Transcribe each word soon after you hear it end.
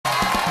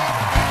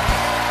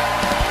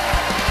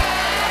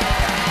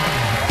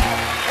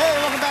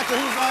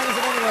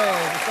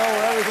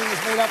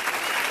made up,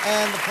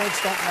 and the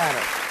points don't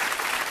matter.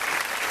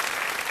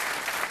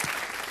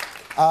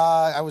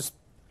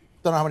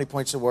 Don't know how many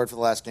points to award for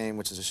the last game,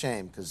 which is a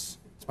shame, because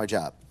it's my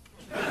job.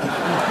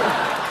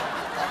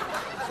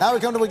 Now we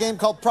come to a game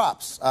called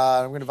Props.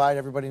 I'm going to divide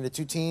everybody into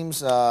two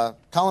teams.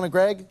 Colin and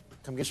Greg,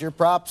 come get your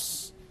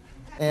props.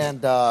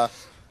 And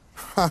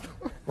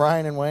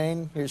Ryan and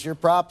Wayne, here's your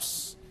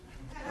props.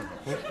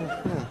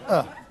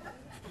 There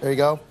you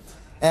go.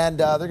 And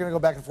they're going to go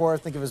back and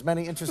forth, think of as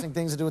many interesting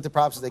things to do with the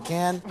props as they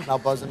can, and I'll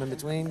buzz them in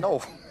between.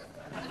 No.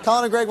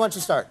 Colin and Greg, why don't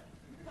you start?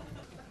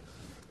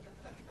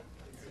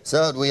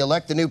 So, did we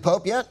elect the new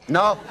pope yet?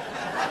 No.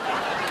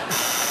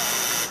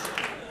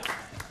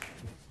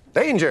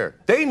 Danger!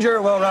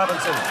 Danger, Will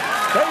Robinson!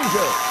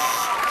 Danger!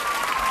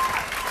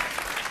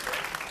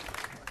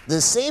 The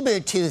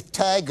saber-toothed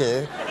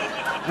tiger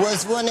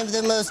was one of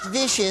the most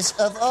vicious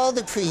of all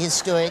the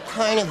prehistoric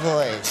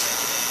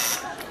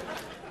carnivores.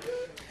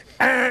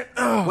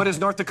 What is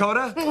North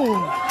Dakota?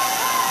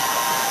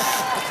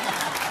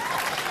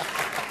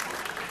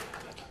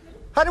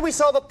 How do we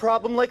solve a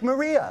problem like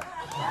Maria?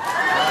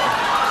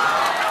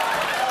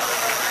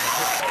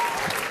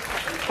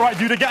 All right,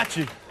 dude, I got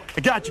you.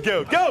 Go,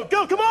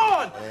 come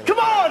on! Come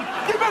on!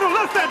 You better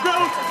lift that, bro!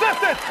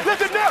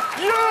 Lift it now!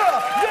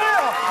 Yeah!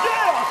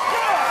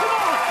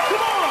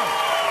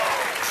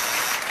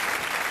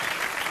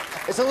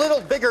 It's a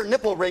little bigger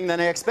nipple ring than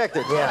I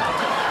expected. Yeah.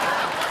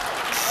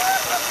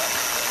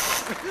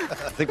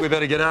 I think we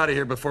better get out of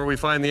here before we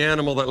find the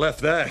animal that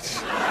left that.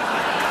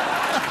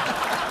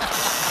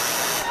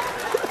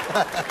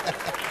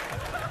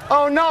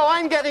 Oh no,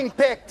 I'm getting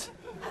picked.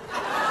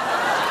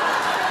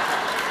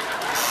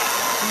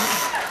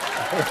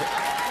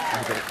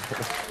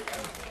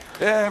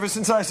 Yeah, ever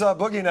since I saw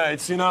Boogie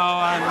Nights, you know,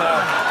 I'm,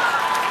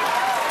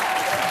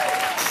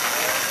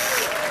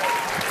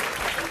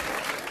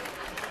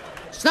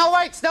 Snow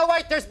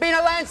White, there's been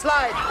a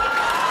landslide.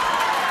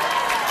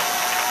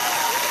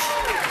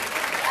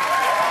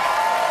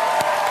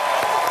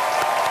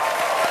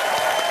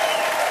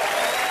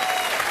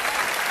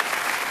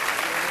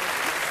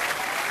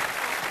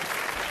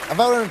 If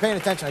I would have been paying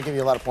attention, I'd give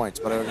you a lot of points,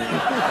 but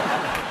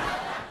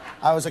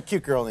I was a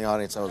cute girl in the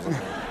audience.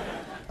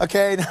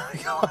 Okay, now we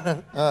go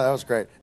on. Oh, that was great.